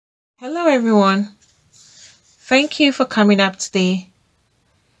Hello, everyone. Thank you for coming up today.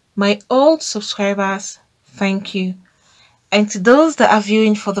 My old subscribers, thank you. And to those that are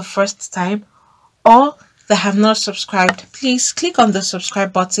viewing for the first time or that have not subscribed, please click on the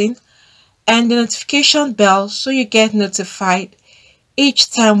subscribe button and the notification bell so you get notified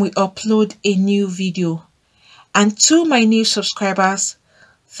each time we upload a new video. And to my new subscribers,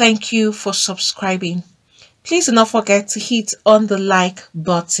 thank you for subscribing. Please do not forget to hit on the like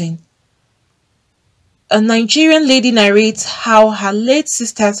button. A Nigerian lady narrates how her late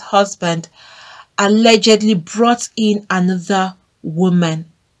sister's husband allegedly brought in another woman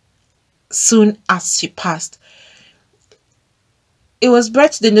soon as she passed. It was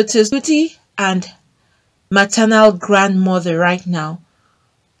brought to the notice duty and maternal grandmother right now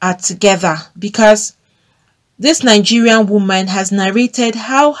are together because this Nigerian woman has narrated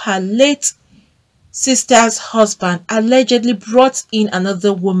how her late sister's husband allegedly brought in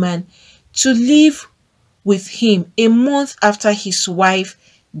another woman to live with him a month after his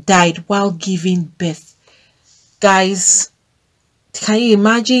wife died while giving birth. Guys, can you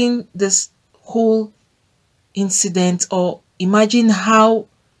imagine this whole incident, or imagine how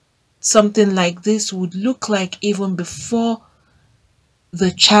something like this would look like even before the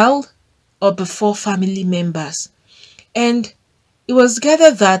child or before family members? And it was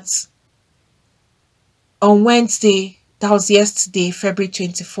gathered that on Wednesday, that was yesterday, February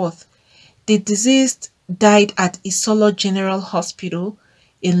 24th, the deceased died at Isolo General Hospital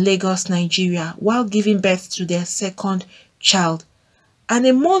in Lagos, Nigeria, while giving birth to their second child. And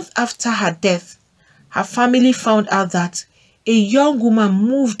a month after her death, her family found out that a young woman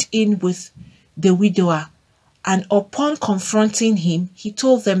moved in with the widower, and upon confronting him, he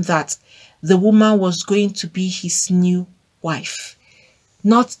told them that the woman was going to be his new wife,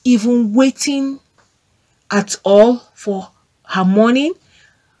 not even waiting at all for her mourning.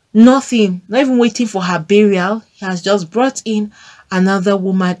 Nothing, not even waiting for her burial. He has just brought in another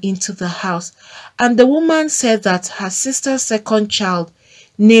woman into the house. And the woman said that her sister's second child,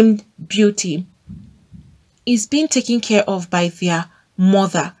 named Beauty, is being taken care of by their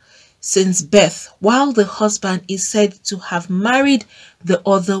mother since birth, while the husband is said to have married the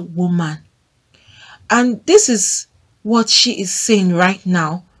other woman. And this is what she is saying right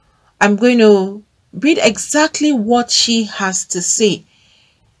now. I'm going to read exactly what she has to say.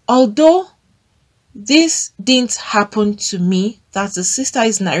 Although this didn't happen to me, that the sister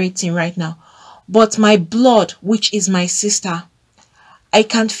is narrating right now, but my blood, which is my sister, I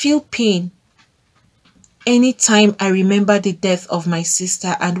can feel pain anytime I remember the death of my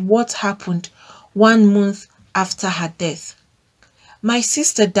sister and what happened 1 month after her death. My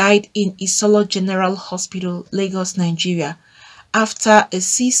sister died in Isolo General Hospital, Lagos, Nigeria, after a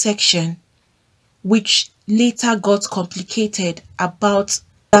C-section, which later got complicated about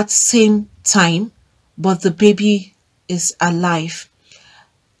that same time, but the baby is alive.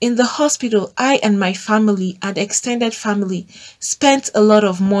 In the hospital, I and my family and extended family spent a lot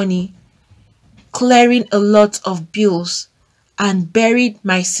of money clearing a lot of bills and buried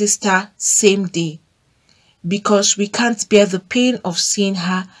my sister same day because we can't bear the pain of seeing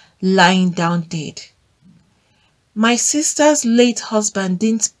her lying down dead. My sister's late husband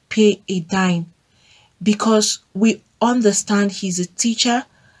didn't pay a dime because we understand he's a teacher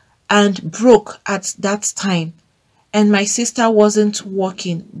and broke at that time, and my sister wasn't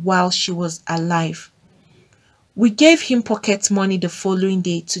working while she was alive. We gave him pocket money the following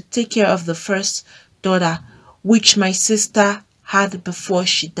day to take care of the first daughter, which my sister had before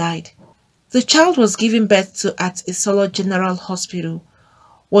she died. The child was given birth to at Isolo General Hospital,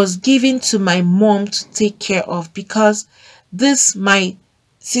 was given to my mom to take care of because this my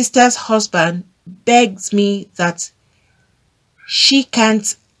sister's husband begged me that she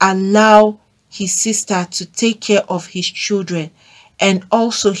can't allow his sister to take care of his children, and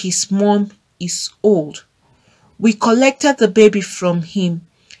also his mom is old. We collected the baby from him,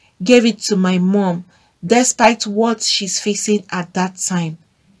 gave it to my mom despite what she's facing at that time.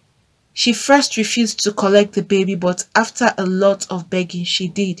 She first refused to collect the baby, but after a lot of begging she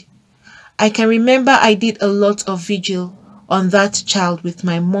did. I can remember I did a lot of vigil on that child with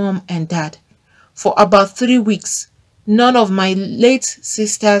my mom and dad. For about 3 weeks, none of my late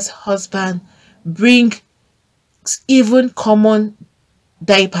sister's husband bring even common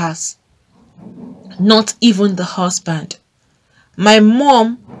diapers, not even the husband. My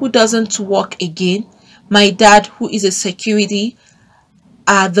mom, who doesn't work again, my dad, who is a security,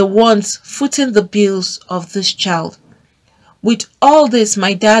 are the ones footing the bills of this child. With all this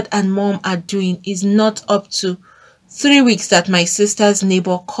my dad and mom are doing is not up to 3 weeks that my sister's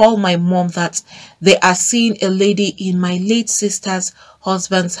neighbor called my mom that they are seeing a lady in my late sister's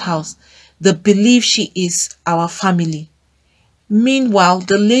husband's house. They believe she is our family. Meanwhile,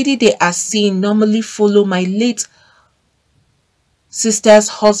 the lady they are seeing normally follow my late sister's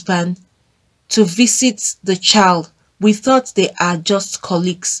husband to visit the child. We thought they are just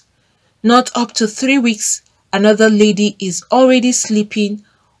colleagues. Not up to 3 weeks, another lady is already sleeping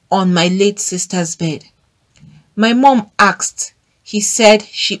on my late sister's bed. My mom asked. He said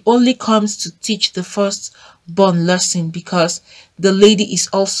she only comes to teach the firstborn lesson because the lady is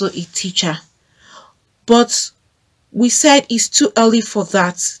also a teacher. But we said it's too early for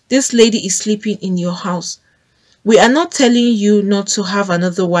that. This lady is sleeping in your house. We are not telling you not to have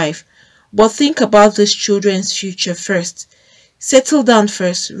another wife, but think about these children's future first. Settle down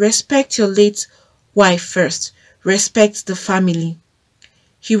first. Respect your late wife first. Respect the family.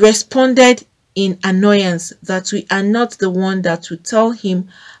 He responded in annoyance that we are not the one that will tell him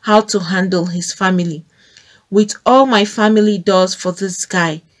how to handle his family. With all my family does for this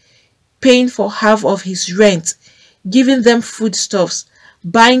guy, paying for half of his rent, giving them foodstuffs,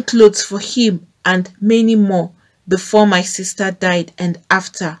 buying clothes for him, and many more before my sister died and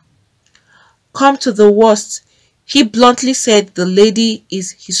after. Come to the worst, he bluntly said the lady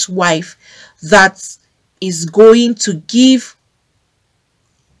is his wife that is going to give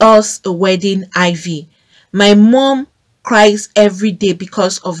us a wedding ivy. My mom cries every day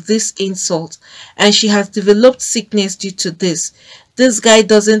because of this insult, and she has developed sickness due to this. This guy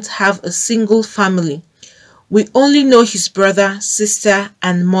doesn't have a single family. We only know his brother, sister,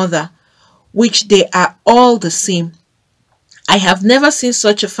 and mother, which they are all the same. I have never seen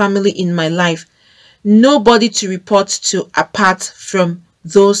such a family in my life. Nobody to report to apart from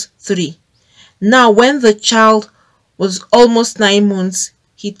those three. Now, when the child was almost 9 months,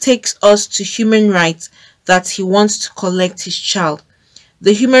 he takes us to human rights that he wants to collect his child.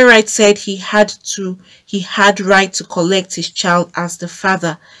 The human rights said he had right to collect his child as the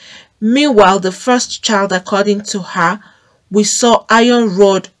father. Meanwhile, the first child, according to her, we saw iron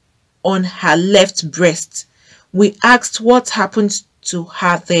rod on her left breast. We asked what happened to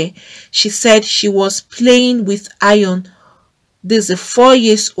her there. She said she was playing with iron. This is a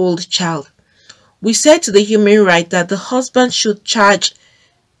 4-year-old child. We said to the human right that the husband should charge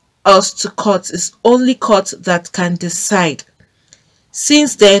us to court. It's only court that can decide.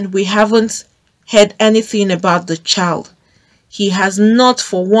 Since then, we haven't heard anything about the child. He has not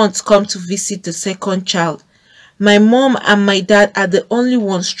for once come to visit the second child. My mom and my dad are the only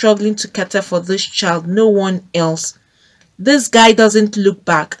ones struggling to cater for this child, no one else. This guy doesn't look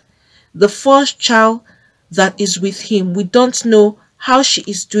back. The first child that is with him, we don't know how she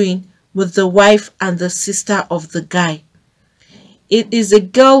is doing with the wife and the sister of the guy. It is a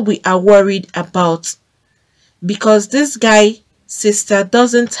girl we are worried about because this guy's sister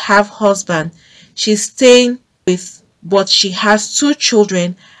doesn't have husband. She's staying with, but she has 2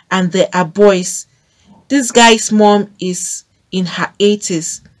 children and they are boys. This guy's mom is in her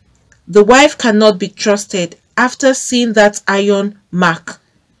 80s. The wife cannot be trusted after seeing that iron mark.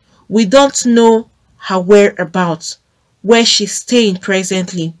 We don't know her whereabouts, where she's staying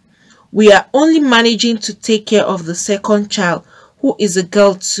presently. We are only managing to take care of the second child, who is a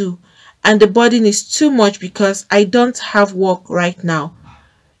girl too, and the burden is too much because I don't have work right now.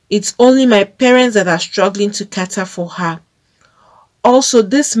 It's only my parents that are struggling to cater for her. Also,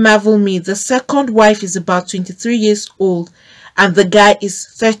 this marvel me, the second wife is about 23 years old and the guy is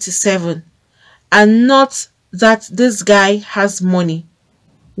 37. And not that this guy has money.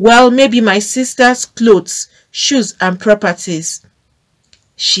 Well, maybe my sister's clothes, shoes and properties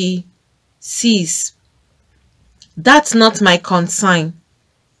she sees. That's not my concern.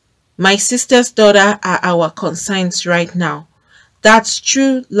 My sister's daughter are our concerns right now. That's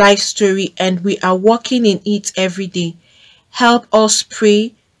true life story and we are working in it every day. Help us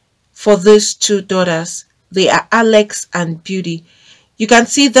pray for these 2 daughters. They are Alex and Beauty. You can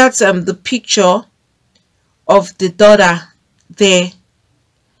see that's the picture of the daughter there.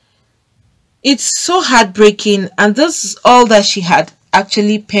 It's so heartbreaking, and this is all that she had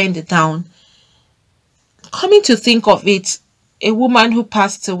actually penned down. Coming to think of it, a woman who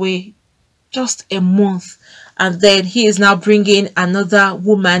passed away just a month, and then he is now bringing another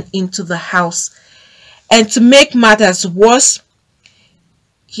woman into the house. And to make matters worse,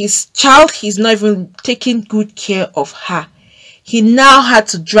 his child, he's not even taking good care of her. He now had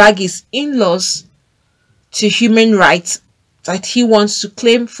to drag his in-laws to human rights that he wants to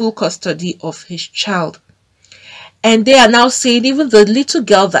claim full custody of his child. And they are now saying even the little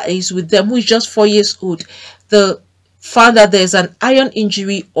girl that is with them, who is just 4 years old, the found that there's an iron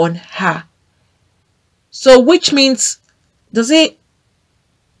injury on her. So which means, does it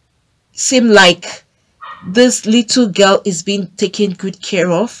seem like this little girl is being taken good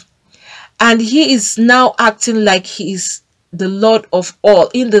care of, and he is now acting like he is the lord of all,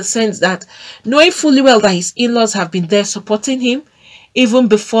 in the sense that knowing fully well that his in-laws have been there supporting him even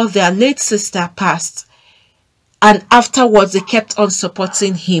before their late sister passed, and afterwards they kept on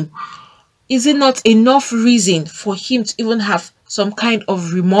supporting him. Is it not enough reason for him to even have some kind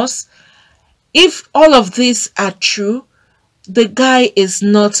of remorse? If all of these are true, the guy is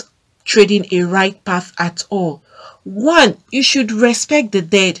not treading a right path at all. One, you should respect the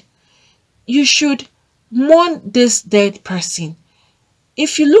dead. You should mourn this dead person.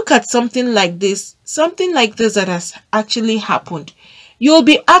 If you look at something like this that has actually happened, you'll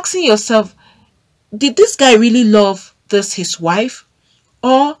be asking yourself, did this guy really love this his wife?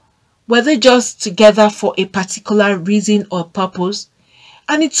 Or were they just together for a particular reason or purpose?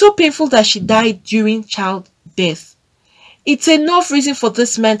 And it's so painful that she died during childbirth. It's enough reason for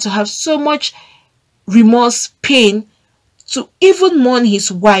this man to have so much remorse, pain, to even mourn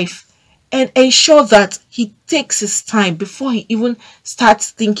his wife and ensure that he takes his time before he even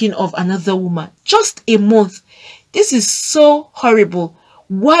starts thinking of another woman. Just a month. This is so horrible.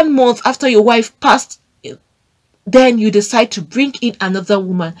 1 month after your wife passed, then you decide to bring in another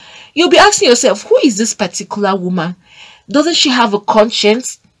woman. You'll be asking yourself, who is this particular woman? Doesn't she have a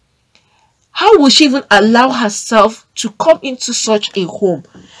conscience? How will she even allow herself to come into such a home?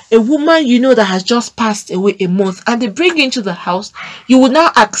 A woman you know that has just passed away a month, and they bring you into the house. You will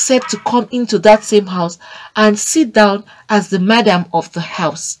now accept to come into that same house and sit down as the madam of the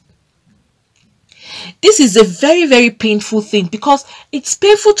house. This is a very, very painful thing, because it's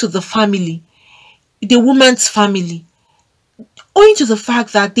painful to the family, the woman's family, owing to the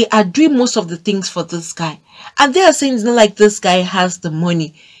fact that they are doing most of the things for this guy. And they are saying it's not like this guy has the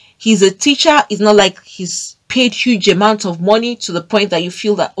money. He's a teacher. It's not like he's paid huge amount of money to the point that you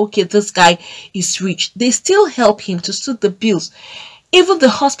feel that, okay, this guy is rich. They still help him to suit the bills. Even the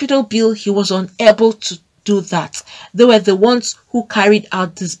hospital bill, he was unable to do that. They were the ones who carried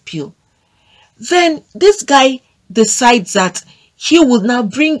out this bill. Then this guy decides that he will now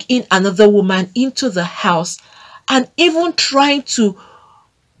bring in another woman into the house, and even trying to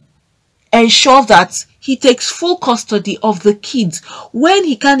ensure that he takes full custody of the kids when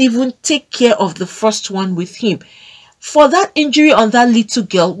he can't even take care of the first one with him. For that injury on that little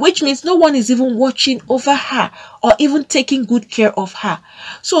girl, which means no one is even watching over her or even taking good care of her.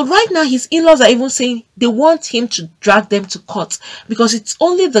 So right now his in-laws are even saying they want him to drag them to court, because it's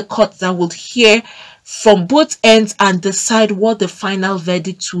only the court that will hear from both ends and decide what the final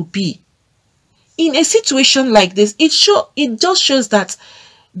verdict will be. In a situation like this, it just shows that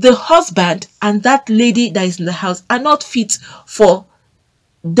the husband and that lady that is in the house are not fit for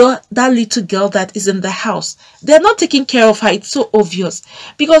that little girl that is in the house. They're not taking care of her. It's so obvious.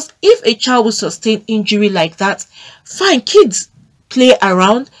 Because if a child will sustain injury like that, fine, kids play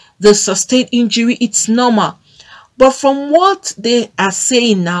around, they sustain injury, it's normal. But from what they are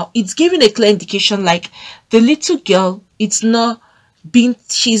saying now, it's giving a clear indication like the little girl,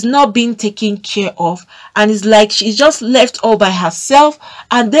 she's not being taken care of, and it's like she's just left all by herself,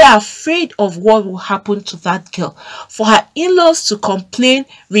 and they are afraid of what will happen to that girl. For her in-laws to complain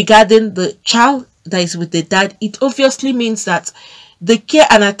regarding the child that is with the dad, it obviously means that the care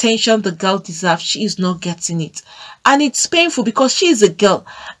and attention the girl deserves, she is not getting it. And it's painful because she is a girl.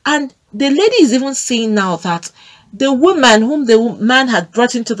 And the lady is even saying now that the woman whom the man had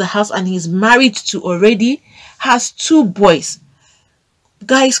brought into the house and he's married to already has 2 boys.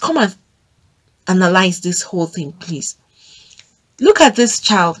 Guys, come and analyze this whole thing, please. Look at this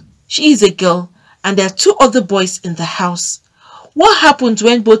child. She is a girl, and there are 2 other boys in the house. What happens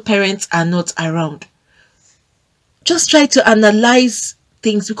when both parents are not around? Just try to analyze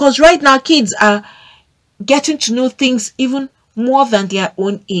things, because right now kids are getting to know things even more than their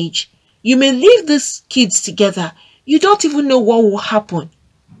own age. You may leave these kids together. You don't even know what will happen.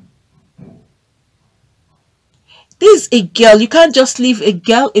 This is a girl. You can't just leave a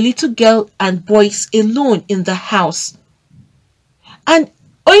little girl and boys alone in the house. And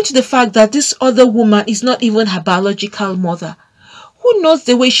owing to the fact that this other woman is not even her biological mother, who knows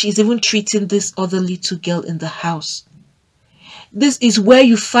the way she's even treating this other little girl in the house? This is where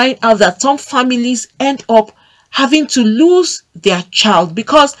you find out that some families end up having to lose their child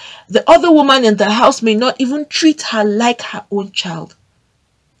because the other woman in the house may not even treat her like her own child.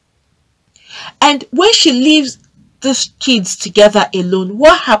 And when she leaves these kids together alone,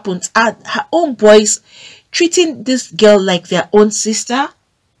 what happens? Are her own boys treating this girl like their own sister?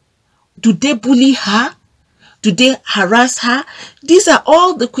 Do they bully her? Do they harass her? These are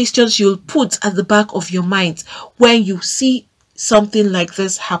all the questions you'll put at the back of your mind when you see something like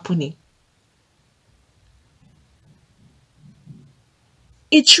this happening.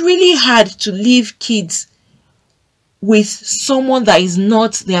 It's really hard to leave kids with someone that is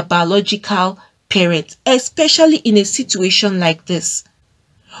not their biological parent, especially in a situation like this,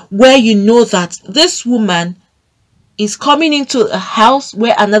 where you know that this woman is coming into a house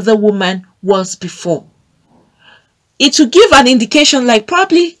where another woman was before. It will give an indication like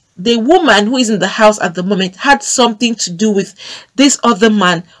probably the woman who is in the house at the moment had something to do with this other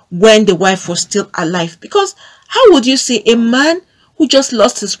man when the wife was still alive. Because how would you say a man who just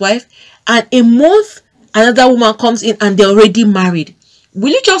lost his wife and a month another woman comes in and they're already married?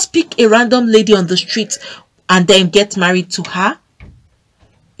 Will you just pick a random lady on the street and then get married to her?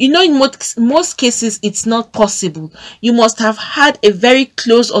 You know, in most cases, it's not possible. You must have had a very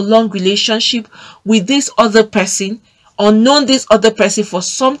close or long relationship with this other person, or known this other person for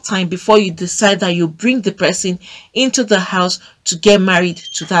some time before you decide that you bring the person into the house to get married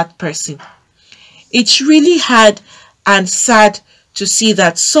to that person. It's really hard and sad to see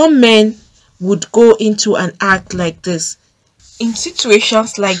that some men would go into an act like this. In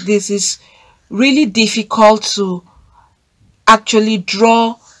situations like this, it's really difficult to actually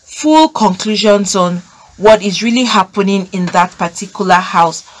draw full conclusions on what is really happening in that particular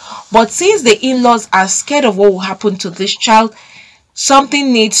house. But since the in-laws are scared of what will happen to this child,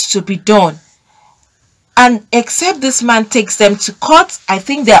 something needs to be done. And except this man takes them to court, I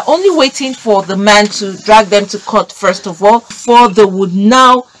think they're only waiting for the man to drag them to court first of all, before they would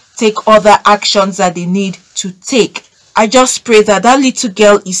now take other actions that they need to take. I just pray that that little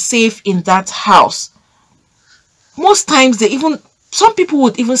girl is safe in that house. Most times some people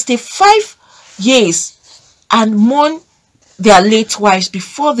would even stay 5 years and mourn their late wives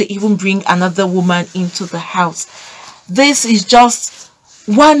before they even bring another woman into the house. This is just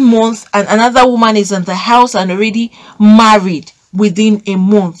 1 month and another woman is in the house and already married within a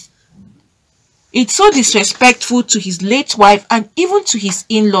month. It's so disrespectful to his late wife and even to his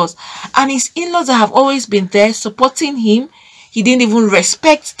in-laws. And his in-laws have always been there supporting him. He didn't even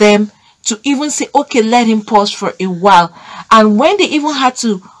respect them to even say, okay, let him pause for a while. And when they even had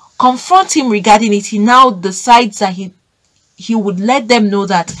to confront him regarding it, he now decides that he would let them know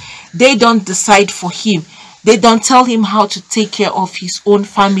that they don't decide for him. They don't tell him how to take care of his own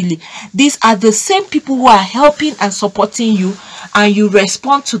family. These are the same people who are helping and supporting you, and you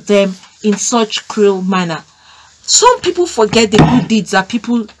respond to them in such cruel manner. Some people forget the good deeds that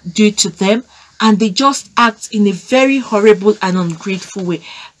people do to them, and they just act in a very horrible and ungrateful way.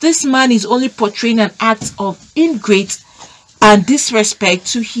 This man is only portraying an act of ingrate and disrespect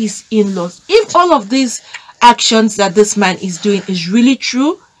to his in-laws. If all of these actions that this man is doing is really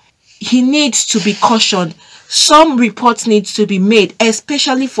true, he needs to be cautioned. Some reports need to be made,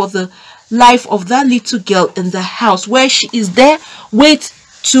 especially for the life of that little girl in the house where she is there with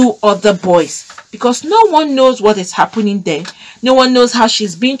 2 other boys, because no one knows what is happening there. No one knows how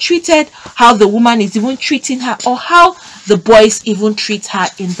she's being treated, how the woman is even treating her, or how the boys even treat her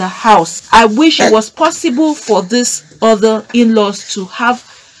in the house. I wish it was possible for this other in-laws to have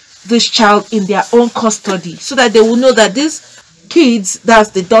this child in their own custody, so that they will know that these kids,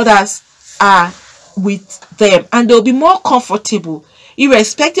 that's the daughters, are with them, and they'll be more comfortable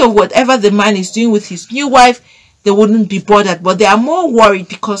irrespective of whatever the man is doing with his new wife. They wouldn't be bothered, but they are more worried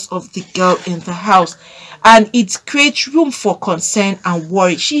because of the girl in the house, and it creates room for concern and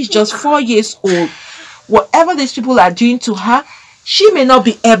worry. She's just 4 years old. Whatever these people are doing to her, she may not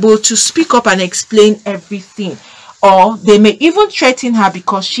be able to speak up and explain everything, or they may even threaten her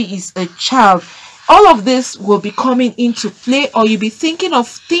because she is a child. All of this will be coming into play, or you'll be thinking of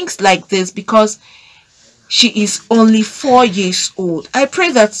things like this because she is only 4 years old. I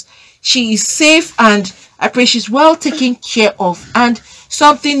pray that she is safe, and I pray she's well taken care of, and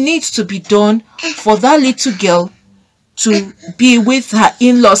something needs to be done for that little girl to be with her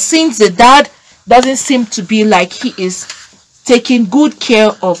in-laws, since the dad doesn't seem to be like he is taking good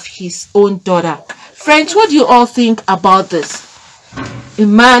care of his own daughter. Friends, what do you all think about this? A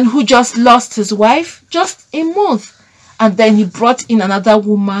man who just lost his wife just a month, and then he brought in another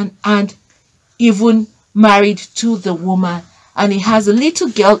woman and even married to the woman, and he has a little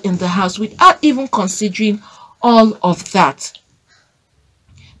girl in the house without even considering all of that.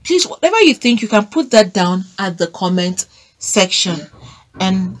 Please, whatever you think, you can put that down at the comment section,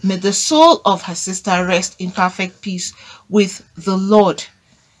 and may the soul of her sister rest in perfect peace with the Lord.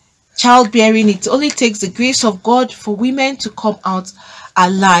 Childbearing, it only takes the grace of God for women to come out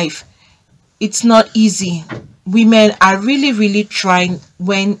alive. It's not easy. Women are really trying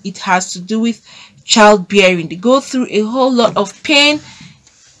when it has to do with childbearing. They go through a whole lot of pain.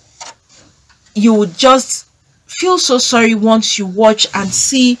 You would just feel so sorry once you watch and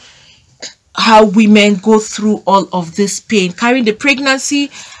see how women go through all of this pain, carrying the pregnancy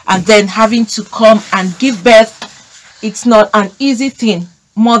and then having to come and give birth. It's not an easy thing.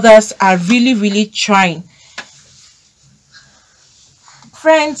 Mothers are really trying.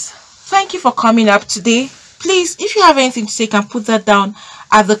 Friends, thank you for coming up today. Please, if you have anything to say, you can put that down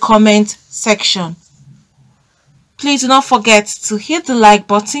at the comment section. Please do not forget to hit the like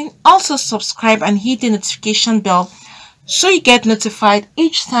button, also subscribe and hit the notification bell so you get notified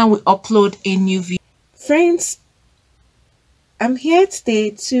each time we upload a new video. Friends, I'm here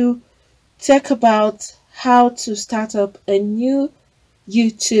today to talk about how to start up a new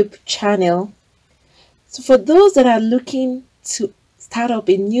YouTube channel. So for those that are looking to start up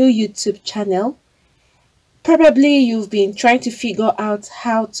a new YouTube channel, probably you've been trying to figure out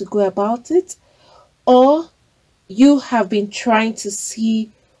how to go about it, or you have been trying to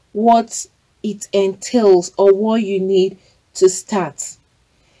see what it entails or what you need to start.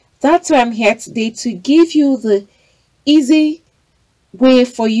 That's why I'm here today, to give you the easy way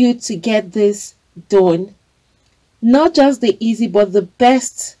for you to get this done. Not just the easy, but the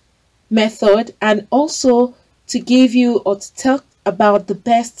best method, and also to give you or to talk about the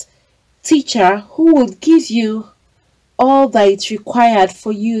best teacher who will give you all that is required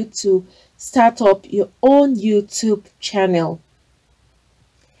for you to start up your own YouTube channel.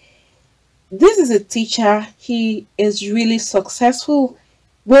 This is a teacher. He is really successful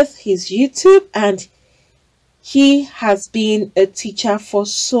with his YouTube, and he has been a teacher for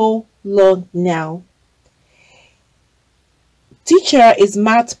so long now. Teacher is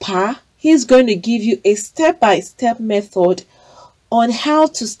Matt Pa. He's going to give you a step-by-step method on how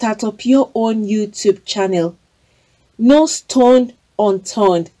to start up your own YouTube channel. No stone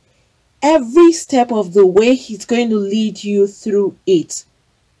unturned. Every step of the way, he's going to lead you through it.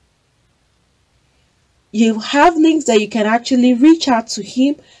 You have links that you can actually reach out to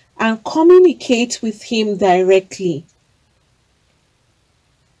him and communicate with him directly.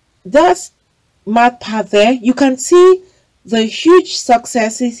 That's Matt Pa there. You can see the huge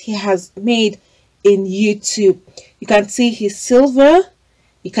successes he has made in YouTube. You can see his silver,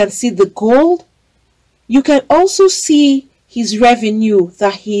 you can see the gold, you can also see his revenue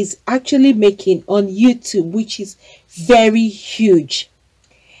that he's actually making on YouTube, which is very huge.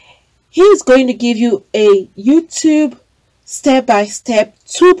 He is going to give you a YouTube step-by-step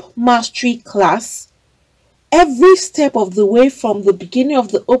tube mastery class, every step of the way, from the beginning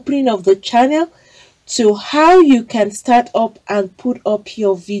of the opening of the channel to how you can start up and put up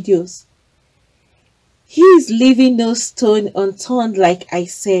your videos. He is leaving no stone unturned, like I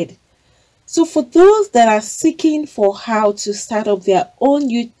said. So for those that are seeking for how to start up their own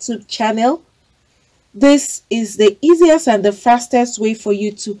YouTube channel, this is the easiest and the fastest way for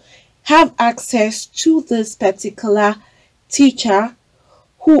you to have access to this particular teacher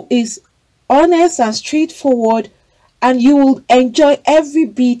who is honest and straightforward, and you will enjoy every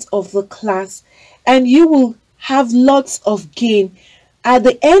bit of the class and you will have lots of gain. At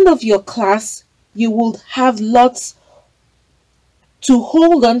the end of your class, you will have lots to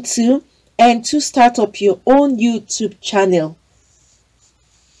hold on to and to start up your own YouTube channel.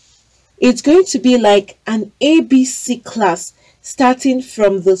 It's going to be like an ABC class, starting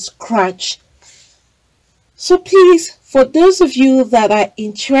from the scratch. So please, for those of you that are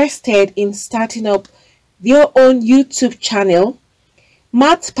interested in starting up your own YouTube channel,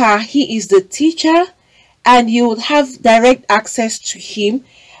 Matt Pa, he is the teacher and you will have direct access to him.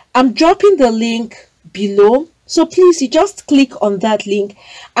 I'm dropping the link below, so please, you just click on that link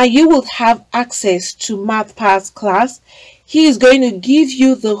and you will have access to Matt Pa's class. He is going to give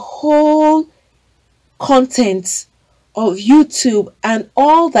you the whole content of YouTube and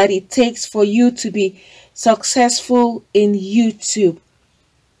all that it takes for you to be successful in YouTube,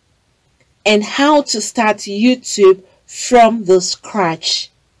 and how to start YouTube from the scratch.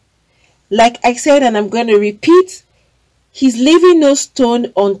 Like I said, and I'm going to repeat, he's leaving no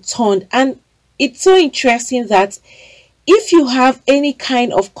stone unturned. And it's so interesting that if you have any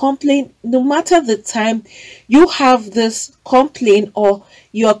kind of complaint, no matter the time you have this complaint or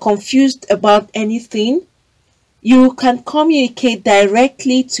you are confused about anything, you can communicate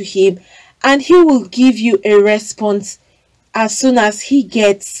directly to him and he will give you a response as soon as he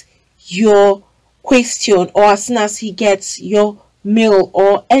gets your question or as soon as he gets your mail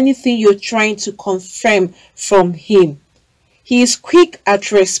or anything you're trying to confirm from him. He is quick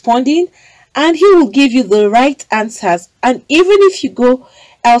at responding and he will give you the right answers. And even if you go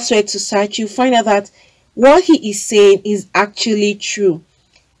elsewhere to search, you find out that what he is saying is actually true.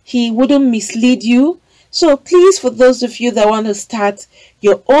 He wouldn't mislead you. So please, for those of you that want to start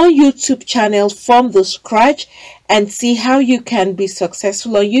your own YouTube channel from the scratch and see how you can be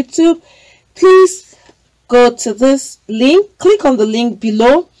successful on YouTube, Please go to this link, click on the link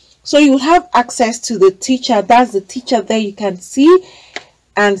below, so you'll have access to the teacher. That's the teacher there you can see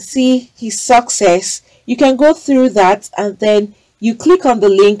and see his success. You can go through that and then you click on the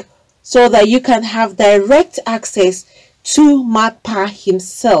link so that you can have direct access to Matpa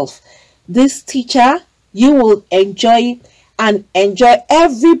himself. This teacher, you will enjoy and enjoy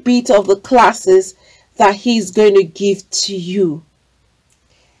every bit of the classes that he's going to give to you.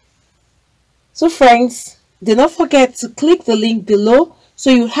 So friends, do not forget to click the link below so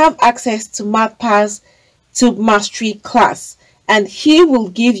you have access to Matpa's Tube Mastery class, and he will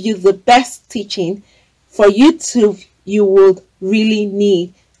give you the best teaching for YouTube you would really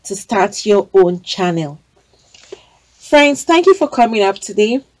need to start your own channel. Friends, thank you for coming up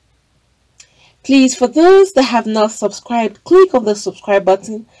today. Please, for those that have not subscribed, click on the subscribe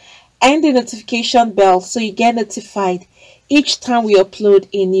button and the notification bell so you get notified each time we upload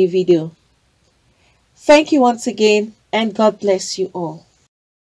a new video. Thank you once again, and God bless you all.